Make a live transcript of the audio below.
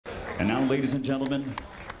And now, ladies and gentlemen,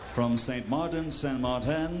 from St. Martin,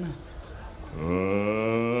 Saint-Martin,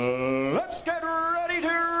 let's get ready to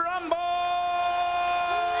rumble!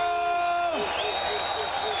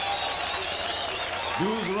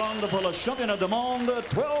 Douze rounds pour le championnat du monde,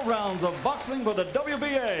 12 rounds of boxing for the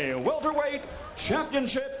WBA welterweight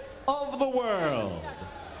championship of the world.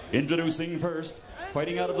 Introducing first,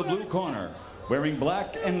 fighting out of the blue corner, wearing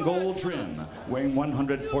black and gold trim, weighing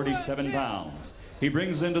 147 pounds. He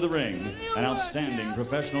brings into the ring an outstanding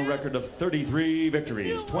professional record of 33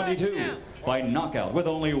 victories, 22 by knockout with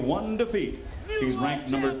only 1 defeat. He's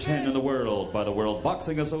ranked number 10 in the world by the World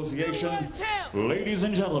Boxing Association. Ladies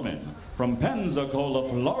and gentlemen, from Pensacola,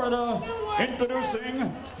 Florida,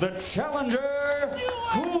 introducing the challenger,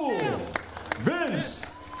 Cool Vince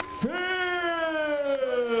Phillips.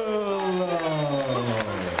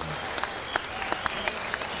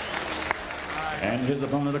 And his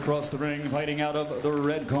opponent across the ring, fighting out of the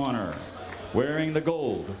red corner, wearing the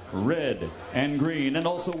gold, red, and green, and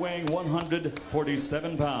also weighing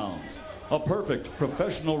 147 pounds. A perfect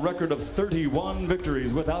professional record of 31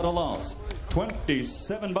 victories without a loss,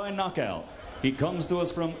 27 by knockout. He comes to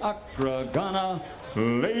us from Accra, Ghana.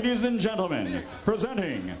 Ladies and gentlemen,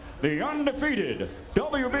 presenting the undefeated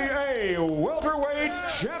WBA welterweight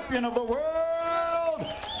champion of the world,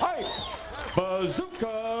 Ike Bazooka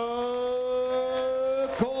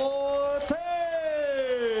Quartey.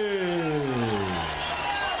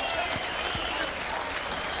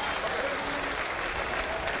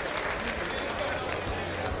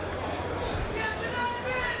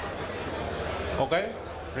 Okay,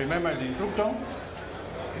 remember the instruction,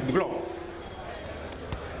 the glove.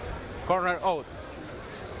 Corner out.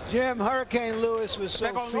 Jim, Hurricane Lewis was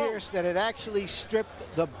so fierce that it actually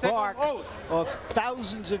stripped the bark of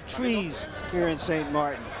thousands of trees here in St.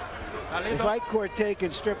 Martin. If Ike Quartey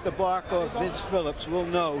can strip the bark off Vince Phillips, we'll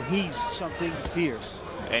know he's something fierce.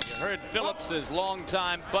 And you heard Phillips's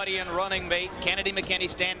longtime buddy and running mate, Kennedy McKinney,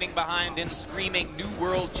 standing behind him, screaming new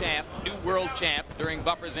world champ during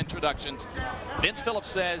Buffer's introductions. Vince Phillips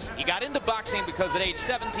says he got into boxing because at age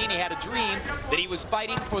 17 he had a dream that he was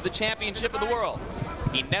fighting for the championship of the world.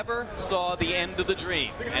 He never saw the end of the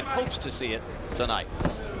dream and hopes to see it tonight.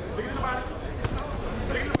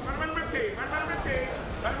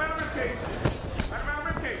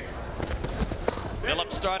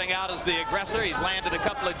 Phillips starting out as the aggressor. He's landed a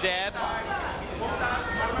couple of jabs.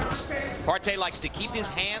 Quartey likes to keep his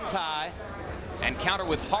hands high and counter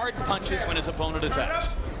with hard punches when his opponent attacks.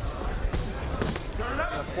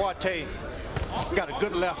 Quartey got a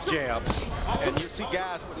good left jab. And you see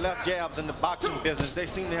guys with left jabs in the boxing business, they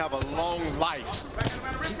seem to have a long life.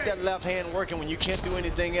 Keep that left hand working when you can't do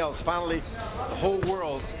anything else. Finally, the whole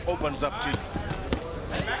world opens up to you.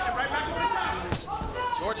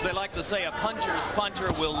 George, they like to say a puncher's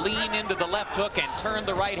puncher will lean into the left hook and turn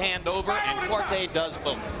the right hand over, and Quartey does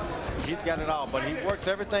both. He's got it all, but he works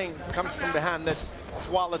everything, comes from behind this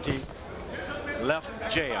quality left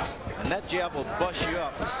jab. And that jab will bust you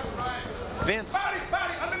up. Vince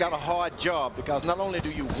has got a hard job because not only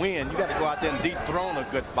do you win, you got to go out there and dethrone a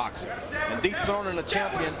good boxer. And dethroning a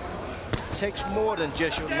champion takes more than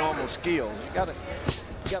just your normal skills. You got to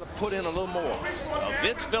put in a little more. Well,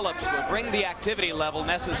 Vince Phillips will bring the activity level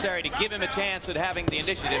necessary to give him a chance at having the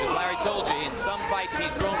initiative. As Larry told you, in some fights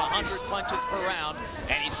he's thrown 100 punches per round,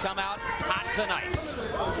 and he's come out hot tonight.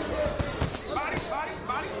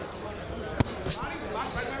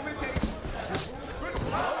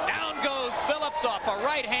 Down goes Phillips off a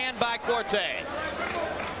right hand by Quartey.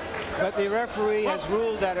 But the referee has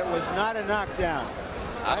ruled that it was not a knockdown.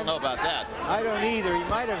 I don't know about that. I don't either. He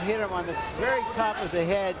might have hit him on the very top of the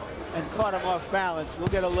head and caught him off balance. We'll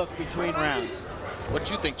get a look between rounds. What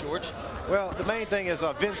do you think, George? Well, the main thing is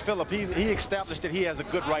Vince Phillips, he established that he has a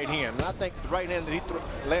good right hand. And I think the right hand that he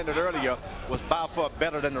landed earlier was by far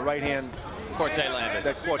better than the right hand Quartey landed.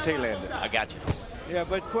 That Quartey landed. I got you. Yeah,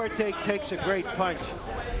 but Quartey takes a great punch.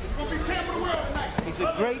 He's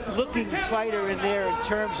a great looking fighter in there in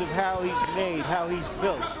terms of how he's made, how he's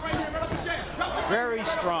built. Very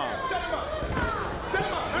strong.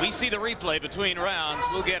 We see the replay between rounds.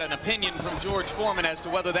 We'll get an opinion from George Foreman as to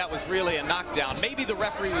whether that was really a knockdown. Maybe the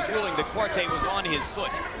referee was ruling that Quartey was on his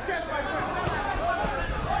foot.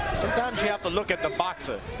 Sometimes you have to look at the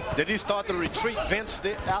boxer. Did he start to retreat, Vince,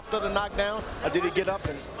 after the knockdown, or did he get up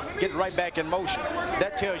and get right back in motion?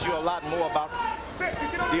 That tells you a lot more about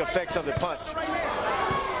the effects of the punch.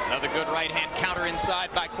 Another good right hand counter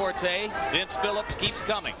inside by Quartey. Vince Phillips keeps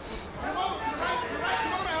coming.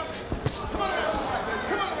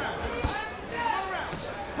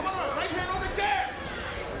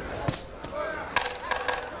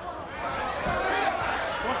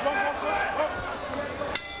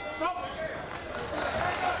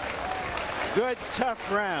 Good,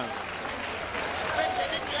 tough round.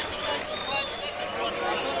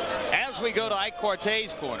 As we go to Ike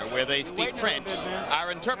Quartey's corner, where they speak French,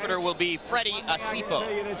 our interpreter will be Freddie Acifo.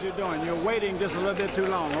 Tell you that you're doing. You're waiting just a little bit too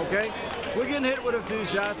long, okay? We're getting hit with a few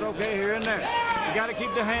shots, okay, here and there. You got to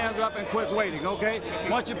keep the hands up and quit waiting, okay?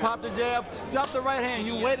 Once you pop the jab, drop the right hand.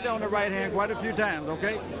 You waited on the right hand quite a few times,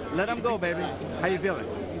 okay? Let them go, baby. How you feeling?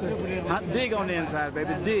 Dig on the inside,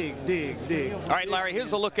 baby. Dig, dig, dig. All right, Larry,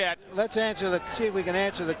 here's a look at... Let's see if we can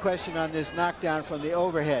answer the question on this knockdown from the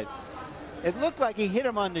overhead. It looked like he hit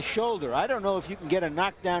him on the shoulder. I don't know if you can get a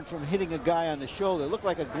knockdown from hitting a guy on the shoulder. It looked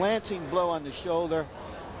like a glancing blow on the shoulder.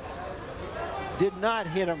 Did not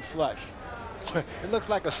hit him flush. It looks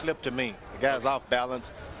like a slip to me. The guy's off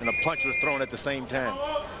balance, and a punch was thrown at the same time.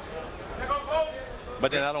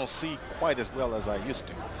 But then I don't see quite as well as I used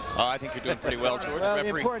to. Oh, I think you're doing pretty well, George. Well, the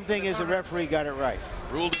important thing is the referee got it right.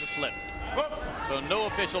 Ruled it a slip. So no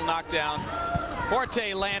official knockdown.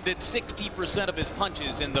 Quartey landed 60% of his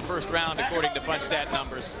punches in the first round, according to punch stat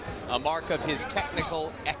numbers, a mark of his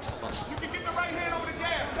technical excellence.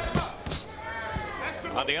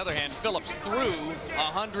 On the other hand, Phillips threw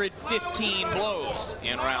 115 blows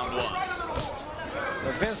in round one.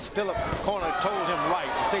 The Vince Phillips corner told him right.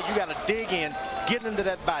 He said, you got to dig in, get into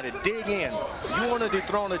that body, dig in. You want to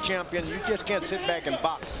dethrone a champion, you just can't sit back and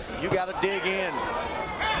box. You got to dig in.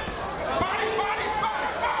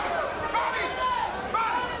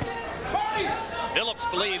 Phillips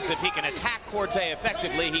believes if he can attack Quartey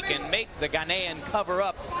effectively, he can make the Ghanaian cover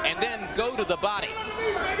up and then go to the body.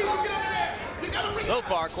 So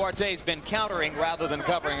far, Quartey's been countering rather than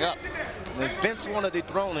covering up. If Vince want to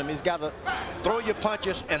dethrone him, he's got to throw your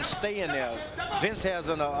punches and stay in there. Vince has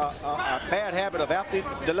a bad habit of after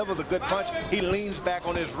he delivers a good punch, he leans back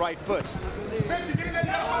on his right foot.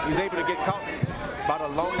 He's able to get caught by the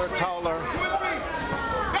longer, taller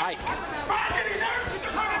Ike.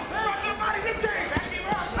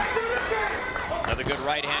 Another good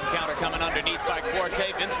right-hand counter coming underneath by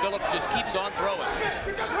Quartey. Vince Phillips just keeps on throwing.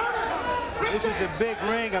 This is a big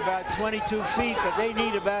ring, about 22 feet, but they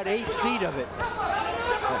need about 8 feet of it.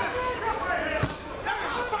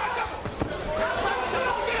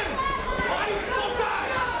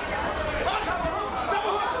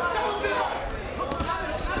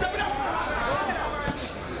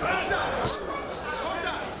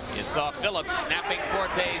 You saw Phillips snapping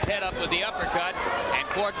Quartey's head up with the uppercut, and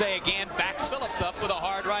Quartey again backs Phillips up with a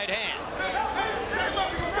hard right hand.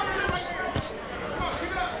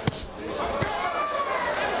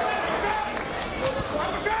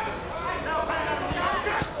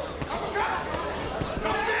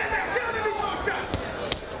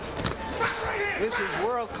 This is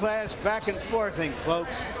world-class back and forthing,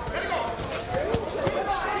 folks.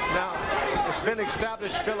 Now, it's been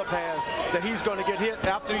established, Phillips has, that he's going to get hit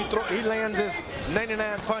after he lands his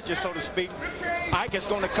 99 punches, so to speak. Ike is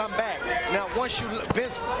going to come back. Now, once he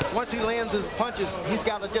lands his punches, he's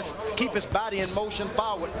got to just keep his body in motion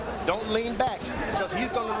forward. Don't lean back, because he's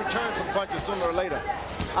going to return some punches sooner or later.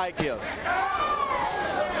 Ike is.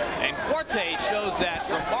 And Quartey shows that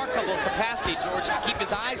remarkable capacity, George, to keep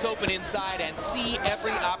his eyes open inside and see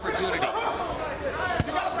every opportunity.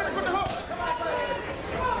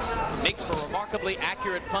 Makes for remarkably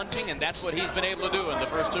accurate punching, and that's what he's been able to do in the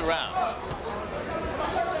first 2 rounds.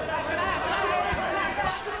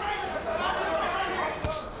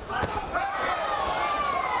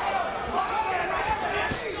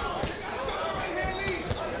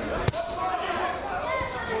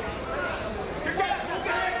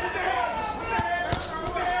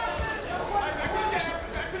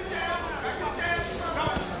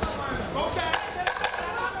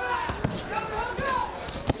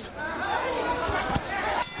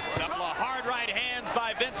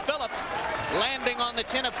 Landing on the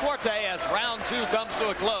chin of Quartey as round 2 comes to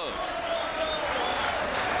a close.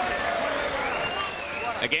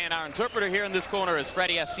 Again, our interpreter here in this corner is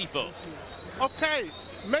Freddie Acifo. Okay,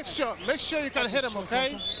 make sure you can hit him,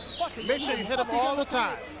 okay? Make sure you hit him all the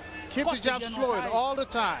time. Keep the jabs flowing all the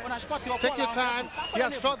time. Take your time. He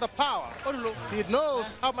has felt the power. He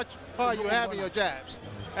knows how much power you have in your jabs.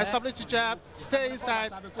 Establish the jab, stay inside,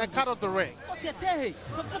 and cut off the ring. You got to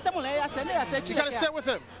stay with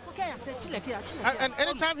him. And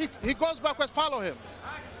anytime he goes backwards, follow him.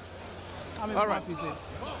 All right.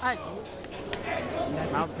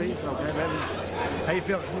 Mouthpiece, okay, baby. How you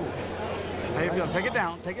feeling? How you feeling? Take it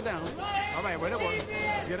down, take it down. All right, wait a minute.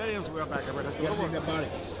 Let's get that in so we're back up. Let's go. You gotta dig that body.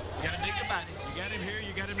 You gotta dig the body. You got him here,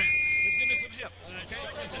 you got him there. Let's give me some hips, okay?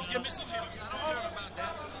 Let's give me some hips. I don't care about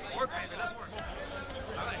that. Work, baby, let's work.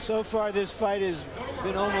 All right. So far, this fight has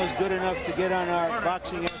been almost good enough to get on our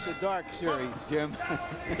Boxing After Dark series, Jim.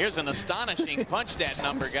 Here's an astonishing punch stat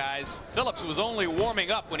number, guys. Phillips was only warming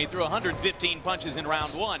up when he threw 115 punches in round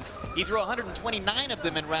 1. He threw 129 of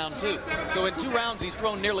them in round 2. So in 2 rounds, he's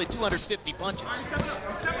thrown nearly 250 punches.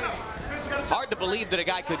 Hard to believe that a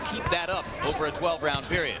guy could keep that up over a 12-round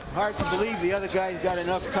period. Hard to believe the other guy's got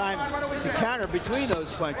enough time to counter between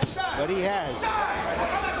those punches, but he has.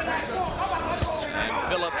 And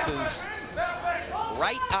Phillips's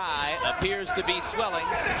right eye appears to be swelling.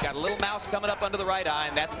 He's got a little mouse coming up under the right eye,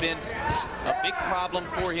 and that's been a big problem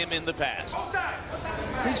for him in the past.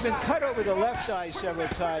 He's been cut over the left eye several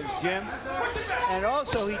times, Jim. And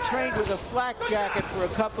also, he trained with a flak jacket for a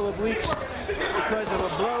couple of weeks because of a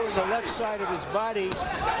blow in the left side of his body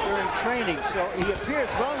during training. So he appears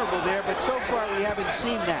vulnerable there, but so far we haven't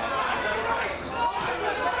seen that.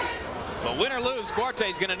 But win or lose,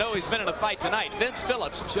 Quartey's going to know he's been in a fight tonight. Vince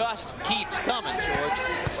Phillips just keeps coming, George.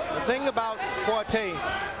 The thing about Quartey,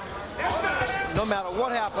 no matter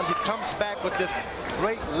what happens, he comes back with this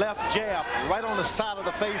great left jab right on the side of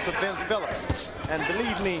the face of Vince Phillips. And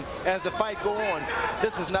believe me, as the fight go on,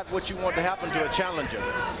 this is not what you want to happen to a challenger.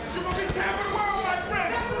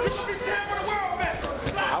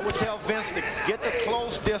 I would tell Vince to get the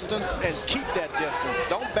close distance and keep that distance.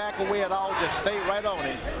 Don't back away at all, just stay right on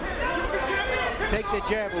him. Take the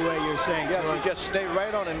jab away, you're saying. Yeah, you just stay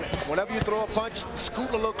right on him. Whenever you throw a punch, scoot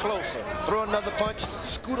a little closer. Throw another punch,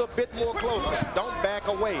 scoot a bit more closer. Don't back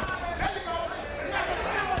away.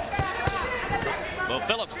 Well,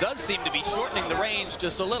 Phillips does seem to be shortening the range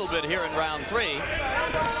just a little bit here in round 3.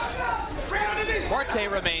 Quartey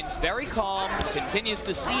remains very calm, continues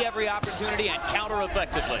to see every opportunity and counter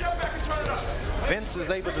effectively. Vince is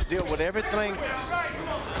able to deal with everything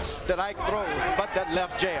that Ike throws but that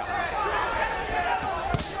left jab.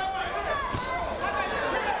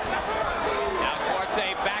 Now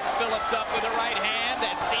Quartey backs Phillips up with a right hand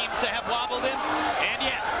that seems to have wobbled him. And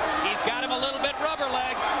yes, he's got him a little bit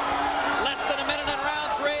rubber-legged. Less than a minute in round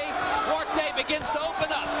 3. Quartey begins to open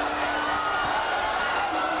up.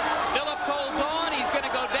 Phillips holds on. He's going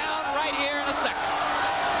to go down right here in a second.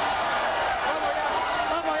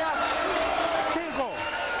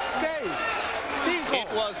 It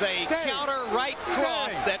was a counter right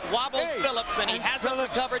cross that wobbled Phillips, and he hasn't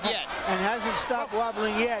recovered yet. And hasn't stopped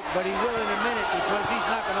wobbling yet, but he will in a minute because he's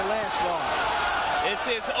not going to last long. This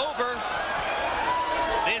is over.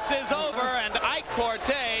 This is over, and Ike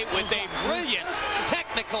Quartey, with a brilliant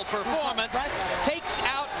technical performance, takes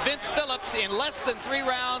out Vince Phillips in less than 3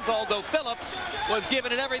 rounds, although Phillips was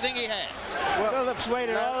giving it everything he had. Well, Phillips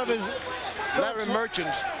waited all of his... Larry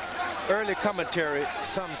Merchant's early commentary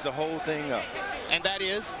sums the whole thing up. And that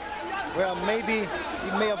is? Well, maybe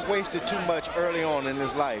he may have wasted too much early on in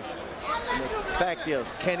his life. And the fact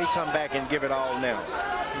is, can he come back and give it all now?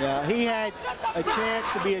 Yeah, he had a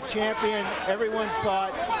chance to be a champion, everyone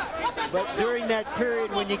thought, but during that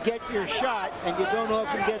period when you get your shot and you don't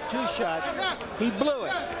often get 2 shots, he blew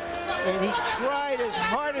it. And he tried as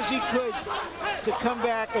hard as he could to come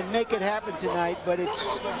back and make it happen tonight, but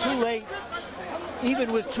it's too late,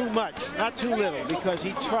 even with too much, not too little, because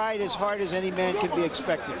he tried as hard as any man can be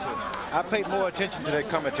expected to. I paid more attention to that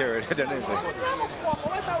commentary than anything.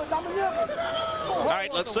 All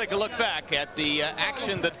right, let's take a look back at the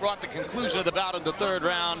action that brought the conclusion of the bout in the 3rd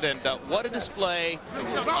round, and what a display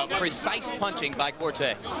of precise punching by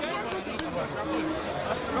Quartey.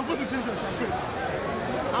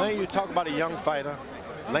 When you talk about a young fighter,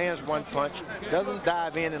 lands 1 punch, doesn't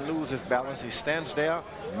dive in and lose his balance. He stands there,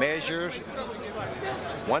 measures,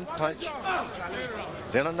 1 punch,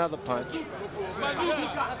 then another punch.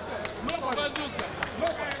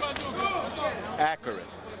 Accurate.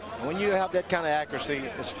 When you have that kind of accuracy,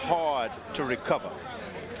 it's hard to recover.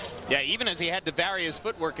 Yeah, even as he had to vary his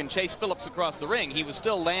footwork and chase Phillips across the ring, he was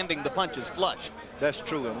still landing the punches flush. That's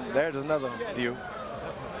true, and there's another view.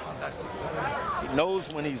 He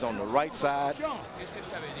knows when he's on the right side.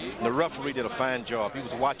 The referee did a fine job. He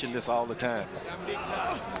was watching this all the time.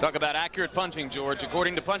 Talk about accurate punching, George.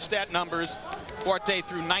 According to punch stat numbers, Quartey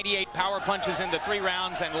threw 98 power punches in the 3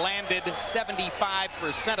 rounds and landed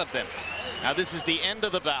 75% of them. Now this is the end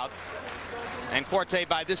of the bout, and Quartey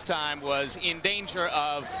by this time was in danger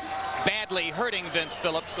of badly hurting Vince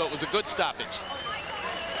Phillips, so it was a good stoppage.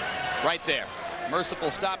 Right there. Merciful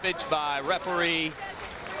stoppage by referee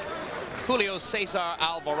Julio Cesar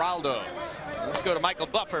Alvarado. Let's go to Michael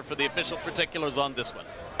Buffer for the official particulars on this one.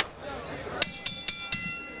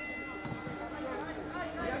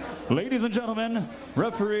 Ladies and gentlemen,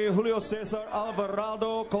 referee Julio Cesar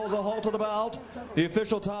Alvarado calls a halt to the bout. The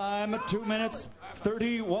official time, 2 minutes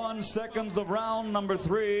 31 seconds of round number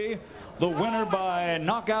 3. The winner by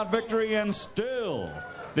knockout victory and still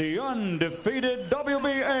the undefeated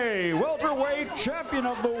WBA welterweight champion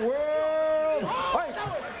of the world,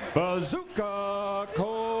 Bazooka